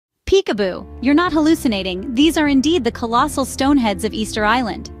Peekaboo, you're not hallucinating. These are indeed the colossal stone heads of Easter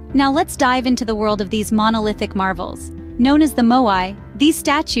Island. Now let's dive into the world of these monolithic marvels. Known as the moai, these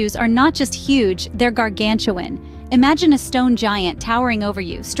statues are not just huge, they're gargantuan. Imagine a stone giant towering over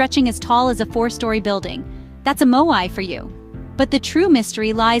you, stretching as tall as a 4-story building. That's a moai for you. But the true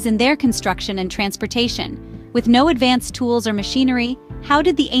mystery lies in their construction and transportation. With no advanced tools or machinery, how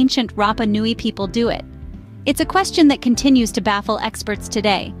did the ancient Rapa Nui people do it? It's a question that continues to baffle experts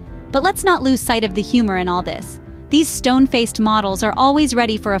today. But let's not lose sight of the humor in all this. These stone-faced models are always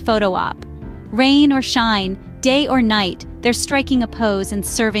ready for a photo op. Rain or shine, day or night, they're striking a pose and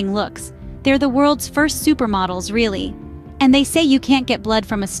serving looks. They're the world's first supermodels, really. And they say you can't get blood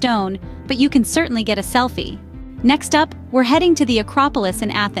from a stone, but you can certainly get a selfie. Next up, we're heading to the Acropolis in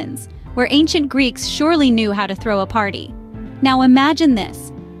Athens, where ancient Greeks surely knew how to throw a party. Now imagine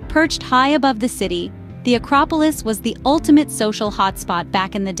this. Perched high above the city, the Acropolis was the ultimate social hotspot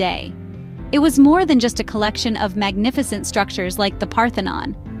back in the day. It was more than just a collection of magnificent structures like the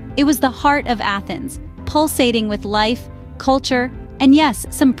Parthenon. It was the heart of Athens, pulsating with life, culture, and yes,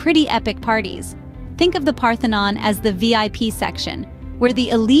 some pretty epic parties. Think of the Parthenon as the VIP section, where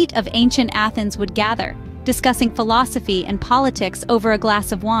the elite of ancient Athens would gather, discussing philosophy and politics over a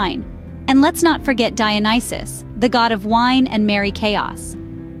glass of wine. And let's not forget Dionysus, the god of wine and merry chaos.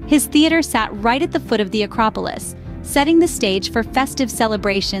 His theater sat right at the foot of the Acropolis, setting the stage for festive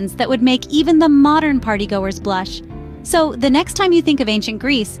celebrations that would make even the modern partygoers blush. So, the next time you think of ancient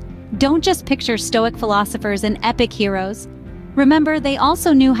Greece, don't just picture stoic philosophers and epic heroes. Remember, they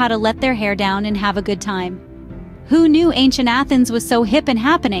also knew how to let their hair down and have a good time. Who knew ancient Athens was so hip and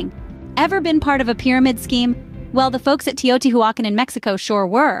happening? Ever been part of a pyramid scheme? Well, the folks at Teotihuacan in Mexico sure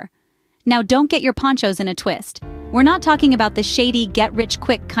were. Now don't get your ponchos in a twist. We're not talking about the shady,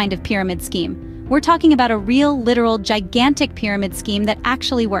 get-rich-quick kind of pyramid scheme. We're talking about a real, literal, gigantic pyramid scheme that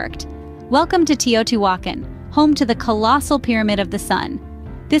actually worked. Welcome to Teotihuacan, home to the colossal Pyramid of the Sun.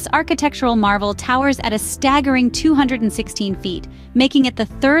 This architectural marvel towers at a staggering 216 feet, making it the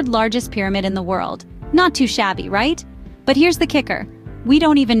third largest pyramid in the world. Not too shabby, right? But here's the kicker. We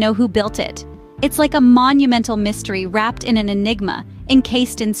don't even know who built it. It's like a monumental mystery wrapped in an enigma,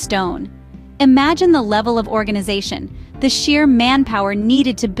 encased in stone. Imagine the level of organization, the sheer manpower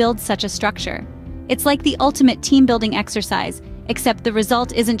needed to build such a structure. It's like the ultimate team-building exercise, except the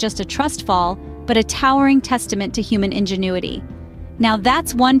result isn't just a trust fall, but a towering testament to human ingenuity. Now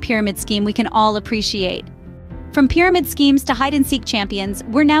that's one pyramid scheme we can all appreciate. From pyramid schemes to hide-and-seek champions,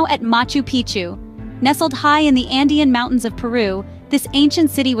 we're now at Machu Picchu. Nestled high in the Andean mountains of Peru, this ancient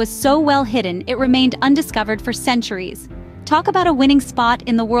city was so well hidden it remained undiscovered for centuries. Talk about a winning spot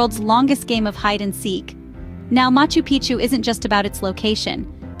in the world's longest game of hide-and-seek. Now Machu Picchu isn't just about its location.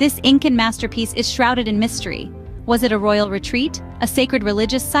 This Incan masterpiece is shrouded in mystery. Was it a royal retreat, a sacred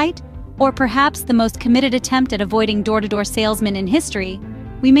religious site, or perhaps the most committed attempt at avoiding door-to-door salesmen in history?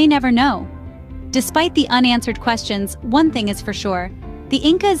 We may never know. Despite the unanswered questions, one thing is for sure. The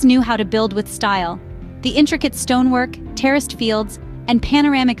Incas knew how to build with style. The intricate stonework, terraced fields, and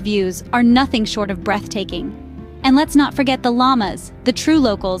panoramic views are nothing short of breathtaking. And let's not forget the llamas, the true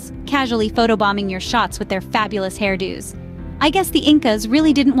locals, casually photobombing your shots with their fabulous hairdos. I guess the Incas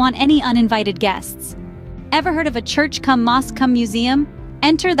really didn't want any uninvited guests. Ever heard of a church come mosque come museum?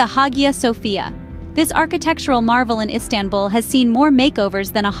 Enter the Hagia Sophia. This architectural marvel in Istanbul has seen more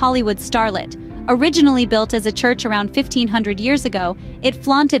makeovers than a Hollywood starlet. Originally built as a church around 1500 years ago, it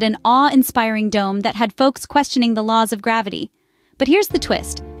flaunted an awe-inspiring dome that had folks questioning the laws of gravity. But here's the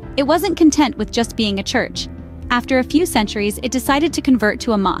twist. It wasn't content with just being a church. After a few centuries, it decided to convert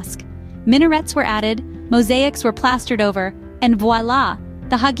to a mosque. Minarets were added, mosaics were plastered over, and voila!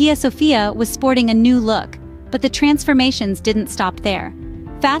 The Hagia Sophia was sporting a new look. But the transformations didn't stop there.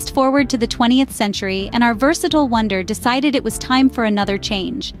 Fast forward to the 20th century, and our versatile wonder decided it was time for another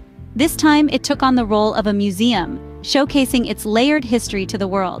change. This time, it took on the role of a museum, showcasing its layered history to the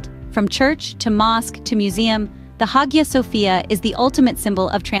world. From church to mosque to museum, the Hagia Sophia is the ultimate symbol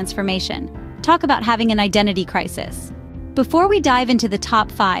of transformation. Talk about having an identity crisis. Before we dive into the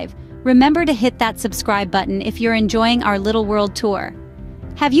top 5, remember to hit that subscribe button if you're enjoying our little world tour.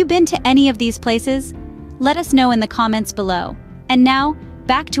 Have you been to any of these places? Let us know in the comments below. And now,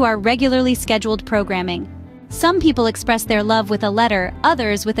 back to our regularly scheduled programming. Some people express their love with a letter,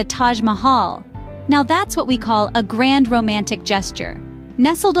 others with a Taj Mahal. Now that's what we call a grand romantic gesture.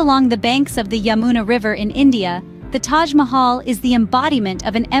 Nestled along the banks of the Yamuna River in India, the Taj Mahal is the embodiment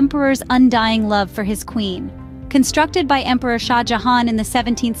of an emperor's undying love for his queen. Constructed by Emperor Shah Jahan in the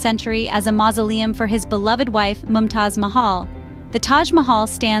 17th century as a mausoleum for his beloved wife Mumtaz Mahal, the Taj Mahal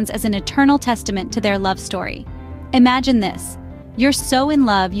stands as an eternal testament to their love story. Imagine this. You're so in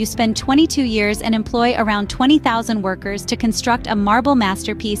love you spend 22 years and employ around 20,000 workers to construct a marble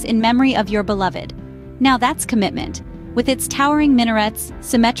masterpiece in memory of your beloved. Now that's commitment. With its towering minarets,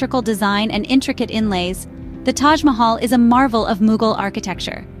 symmetrical design, and intricate inlays, the Taj Mahal is a marvel of Mughal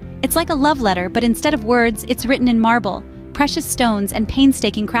architecture. It's like a love letter, but instead of words, it's written in marble, precious stones, and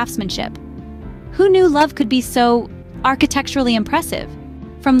painstaking craftsmanship. Who knew love could be so architecturally impressive?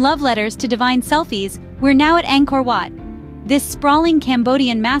 From love letters to divine selfies, we're now at Angkor Wat. This sprawling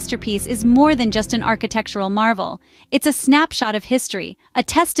Cambodian masterpiece is more than just an architectural marvel. It's a snapshot of history, a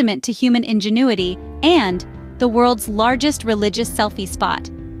testament to human ingenuity, and the world's largest religious selfie spot.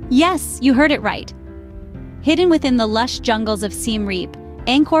 Yes, you heard it right. Hidden within the lush jungles of Siem Reap,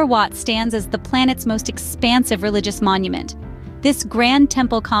 Angkor Wat stands as the planet's most expansive religious monument. This grand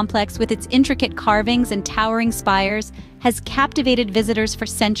temple complex with its intricate carvings and towering spires has captivated visitors for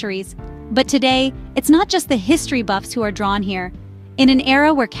centuries. But today, it's not just the history buffs who are drawn here. In an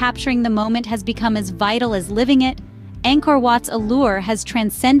era where capturing the moment has become as vital as living it, Angkor Wat's allure has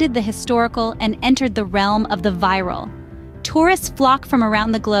transcended the historical and entered the realm of the viral. Tourists flock from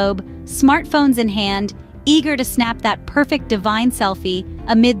around the globe, smartphones in hand, eager to snap that perfect divine selfie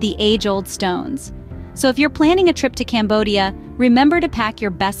amid the age-old stones. So if you're planning a trip to Cambodia, remember to pack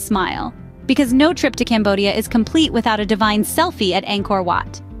your best smile, because no trip to Cambodia is complete without a divine selfie at Angkor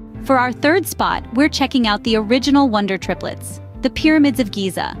Wat. For our third spot, we're checking out the original wonder triplets, the pyramids of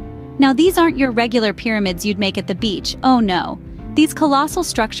Giza. Now these aren't your regular pyramids you'd make at the beach, oh no. These colossal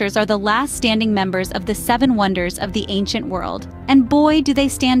structures are the last standing members of the 7 wonders of the ancient world, and boy do they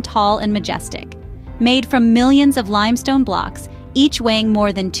stand tall and majestic. Made from millions of limestone blocks, each weighing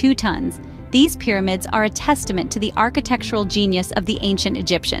more than 2 tons, these pyramids are a testament to the architectural genius of the ancient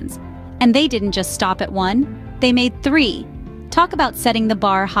Egyptians. And they didn't just stop at 1, they made 3. Talk about setting the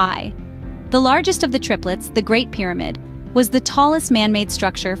bar high. The largest of the triplets, the Great Pyramid, was the tallest man-made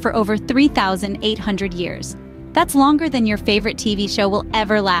structure for over 3,800 years. That's longer than your favorite TV show will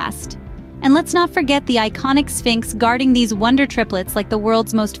ever last. And let's not forget the iconic Sphinx guarding these wonder triplets like the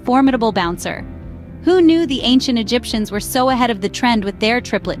world's most formidable bouncer. Who knew the ancient Egyptians were so ahead of the trend with their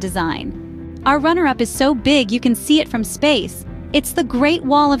triplet design? Our runner-up is so big you can see it from space. It's the Great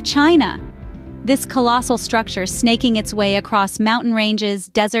Wall of China. This colossal structure, snaking its way across mountain ranges,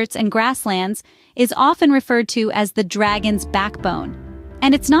 deserts, and grasslands, is often referred to as the dragon's backbone.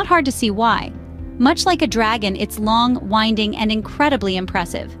 And it's not hard to see why. Much like a dragon, it's long, winding, and incredibly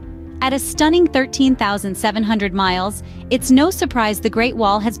impressive. At a stunning 13,700 miles, it's no surprise the Great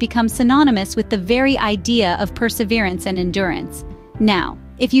Wall has become synonymous with the very idea of perseverance and endurance. Now,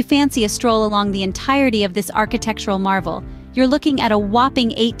 if you fancy a stroll along the entirety of this architectural marvel, you're looking at a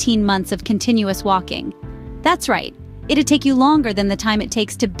whopping 18 months of continuous walking. That's right, it'd take you longer than the time it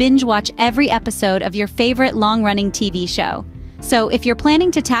takes to binge-watch every episode of your favorite long-running TV show. So if you're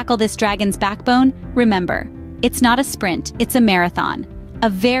planning to tackle this dragon's backbone, remember, it's not a sprint, it's a marathon. A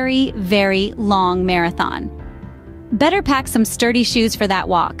very, very long marathon. Better pack some sturdy shoes for that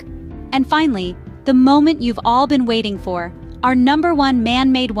walk. And finally, the moment you've all been waiting for, our #1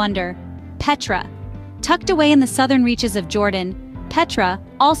 man-made wonder, Petra. Tucked away in the southern reaches of Jordan, Petra,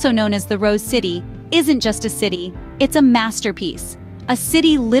 also known as the Rose City, isn't just a city, it's a masterpiece. A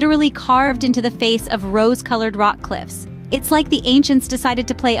city literally carved into the face of rose-colored rock cliffs. It's like the ancients decided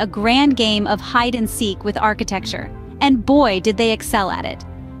to play a grand game of hide-and-seek with architecture. And boy, did they excel at it.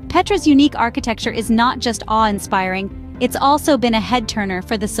 Petra's unique architecture is not just awe-inspiring, it's also been a head-turner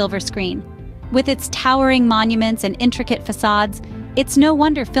for the silver screen. With its towering monuments and intricate facades, it's no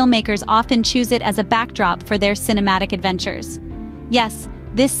wonder filmmakers often choose it as a backdrop for their cinematic adventures. Yes,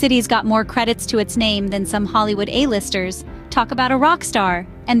 this city's got more credits to its name than some Hollywood A-listers. Talk about a rock star.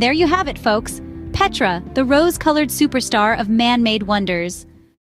 And there you have it, folks. Petra, the rose-colored superstar of man-made wonders.